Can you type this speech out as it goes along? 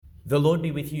The Lord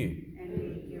be with you. And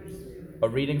with your spirit. A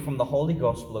reading from the Holy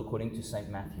Gospel according to St.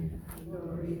 Matthew.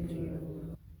 Glory to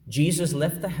you. Jesus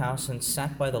left the house and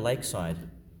sat by the lakeside,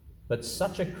 but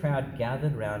such a crowd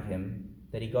gathered round him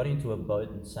that he got into a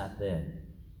boat and sat there.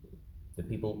 The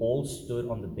people all stood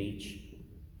on the beach,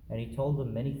 and he told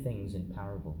them many things in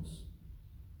parables.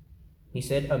 He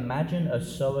said, "Imagine a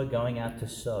sower going out to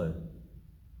sow.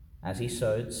 As he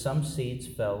sowed, some seeds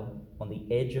fell on the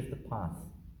edge of the path,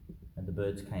 and the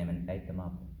birds came and ate them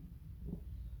up.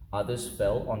 Others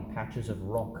fell on patches of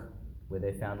rock, where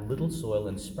they found little soil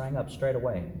and sprang up straight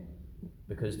away,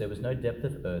 because there was no depth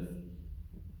of earth.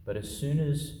 But as soon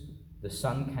as the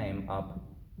sun came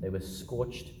up, they were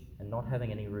scorched, and not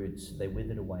having any roots, they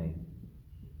withered away.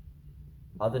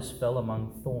 Others fell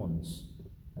among thorns,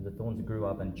 and the thorns grew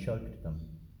up and choked them.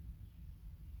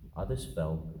 Others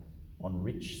fell on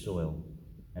rich soil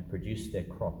and produced their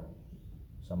crop,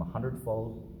 some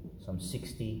 100-fold, some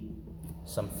 60,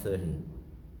 some 30.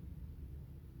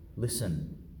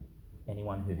 Listen,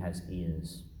 anyone who has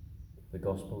ears." The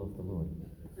Gospel of the Lord.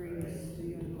 Praise to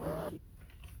you.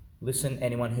 Listen,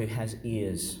 anyone who has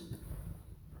ears.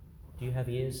 Do you have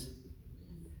ears?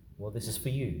 Well, this is for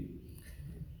you.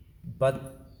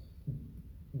 But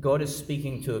God is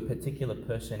speaking to a particular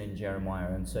person in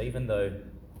Jeremiah, and so even though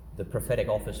the prophetic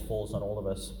office falls on all of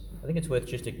us, I think it's worth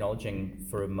just acknowledging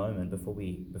for a moment before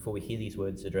we hear these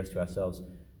words addressed to ourselves.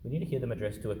 We need to hear them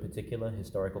addressed to a particular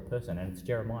historical person, and it's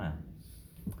Jeremiah.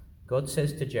 God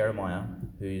says to Jeremiah,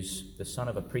 who's the son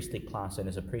of a priestly class and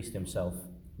is a priest himself,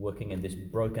 working in this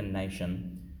broken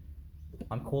nation,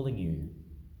 "I'm calling you.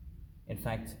 In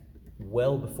fact,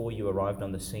 well before you arrived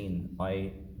on the scene,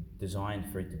 I designed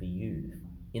for it to be you.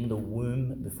 In the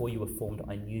womb, before you were formed,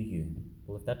 I knew you."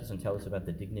 Well, if that doesn't tell us about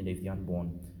the dignity of the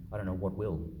unborn, I don't know what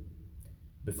will.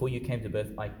 "Before you came to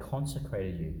birth, I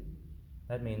consecrated you."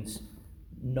 That means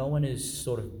no one is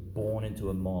sort of born into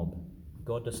a mob.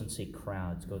 God doesn't see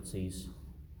crowds. God sees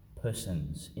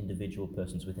persons, individual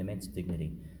persons with immense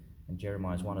dignity, and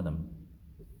Jeremiah is one of them.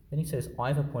 Then he says,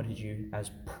 "I've appointed you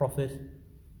as prophet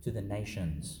to the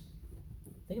nations."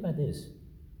 Think about this.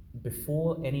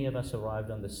 Before any of us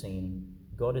arrived on the scene,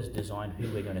 God has designed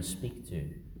who we're going to speak to.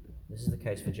 This is the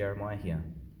case for Jeremiah here.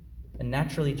 And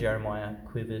naturally, Jeremiah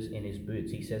quivers in his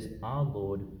boots. He says, "Our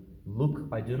Lord, look,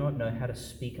 I do not know how to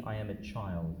speak. I am a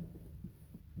child."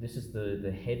 This is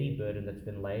the heavy burden that's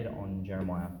been laid on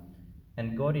Jeremiah.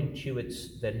 And God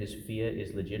intuits that his fear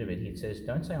is legitimate. He says,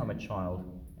 "Don't say I'm a child,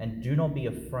 and do not be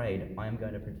afraid. I am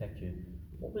going to protect you."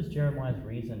 What was Jeremiah's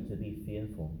reason to be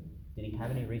fearful? Did he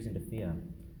have any reason to fear?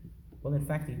 Well, in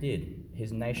fact, he did.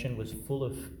 His nation was full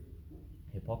of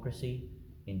hypocrisy,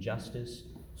 injustice,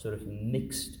 sort of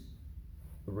mixed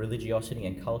religiosity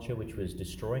and culture, which was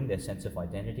destroying their sense of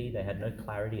identity. They had no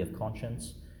clarity of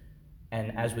conscience.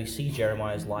 And as we see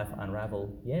Jeremiah's life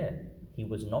unravel, he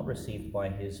was not received by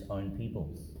his own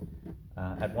people.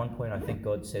 At one point, I think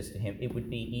God says to him, "It would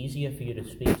be easier for you to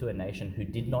speak to a nation who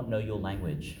did not know your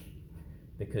language,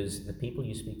 because the people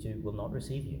you speak to will not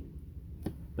receive you.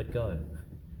 But go,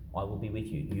 I will be with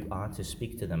you. You are to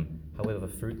speak to them, however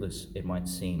fruitless it might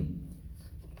seem."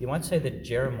 You might say that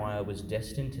Jeremiah was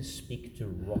destined to speak to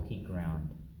rocky ground,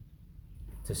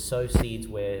 to sow seeds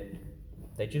where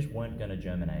they just weren't going to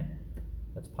germinate.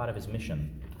 That's part of his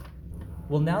mission.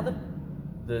 Well, now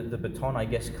the baton, I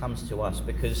guess, comes to us,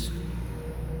 because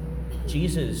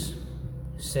Jesus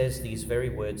says these very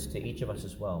words to each of us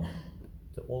as well.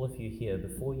 To all of you here,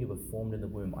 "Before you were formed in the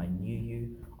womb, I knew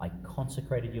you. I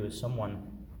consecrated you as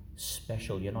someone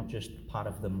special. You're not just part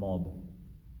of the mob."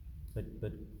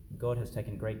 But God has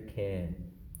taken great care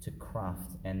to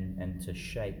craft and to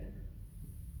shape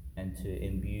and to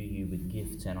imbue you with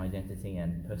gifts and identity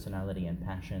and personality and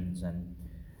passions and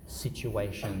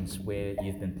situations where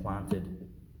you've been planted.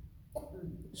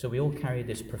 So we all carry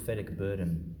this prophetic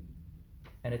burden,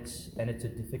 and it's a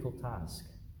difficult task.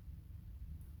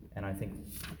 And I think,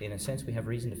 in a sense, we have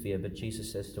reason to fear, but Jesus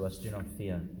says to us, "Do not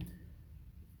fear."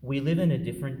 We live in a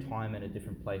different time and a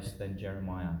different place than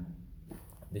Jeremiah.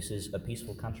 This is a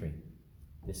peaceful country.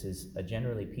 This is a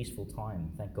generally peaceful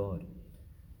time, thank God.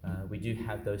 We do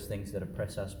have those things that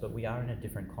oppress us, but we are in a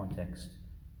different context.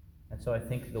 And so I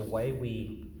think the way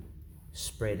we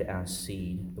spread our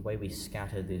seed, the way we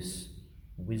scatter this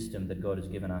wisdom that God has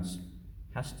given us,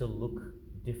 has to look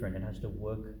different. It has to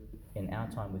work in our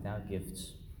time with our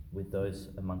gifts, with those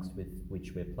amongst with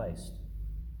which we're placed.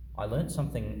 I learned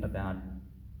something about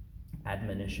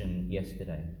admonition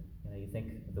yesterday. You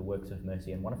think of the works of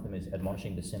mercy, and one of them is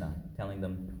admonishing the sinner, telling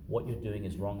them what you're doing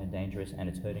is wrong and dangerous and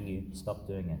it's hurting you, stop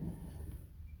doing it.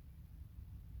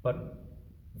 But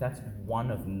That's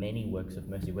one of many works of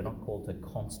mercy. We're not called to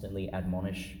constantly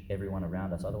admonish everyone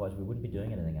around us, otherwise we wouldn't be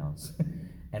doing anything else.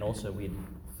 And also we'd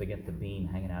forget the beam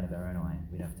hanging out of our own eye.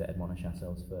 We'd have to admonish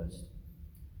ourselves first.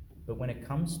 But when it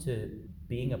comes to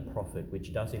being a prophet,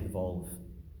 which does involve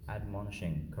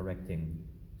admonishing, correcting,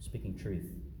 speaking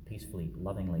truth, peacefully,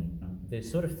 lovingly,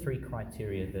 there's sort of three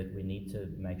criteria that we need to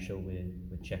make sure we're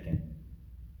checking.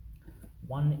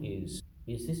 One is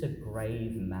this a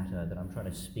grave matter that I'm trying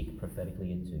to speak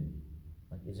prophetically into?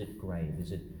 Like, is it grave?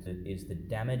 Is the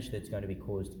damage that's going to be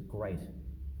caused great?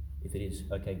 If it is,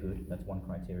 okay, good, that's one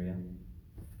criteria.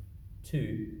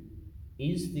 Two,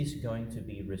 is this going to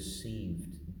be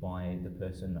received by the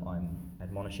person I'm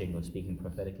admonishing or speaking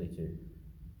prophetically to?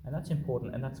 And that's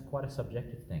important, and that's quite a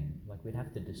subjective thing. Like, we'd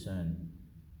have to discern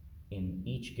in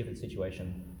each given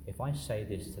situation, if I say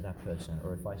this to that person,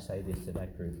 or if I say this to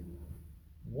that group,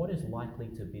 what is likely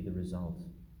to be the result?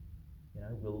 You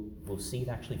know, will seed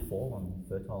actually fall on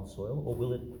fertile soil, or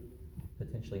will it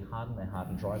potentially harden their heart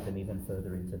and drive them even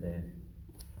further into their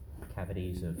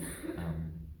cavities of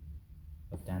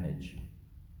damage?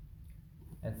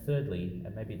 And thirdly,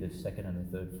 and maybe the second and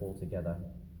the third fall together,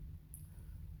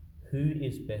 who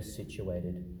is best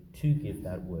situated to give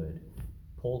that word?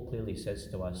 Paul clearly says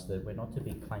to us that we're not to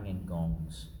be clanging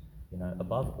gongs. You know,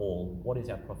 above all, what is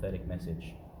our prophetic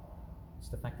message? It's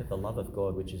the fact that the love of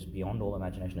God, which is beyond all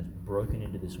imagination, has broken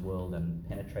into this world and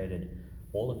penetrated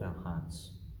all of our hearts.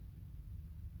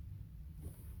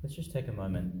 Let's just take a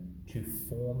moment to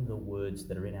form the words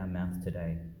that are in our mouth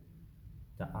today,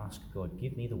 to ask God,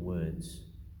 give me the words,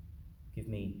 give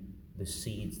me the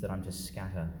seeds that I'm to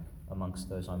scatter amongst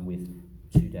those I'm with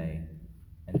today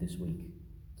and this week.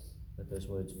 Let those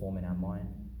words form in our mind,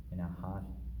 in our heart,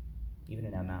 even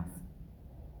in our mouth.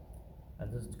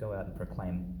 And let's go out and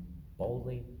proclaim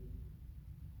boldly,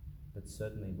 but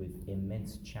certainly with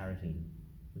immense charity,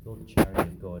 with all the charity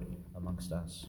of God amongst us.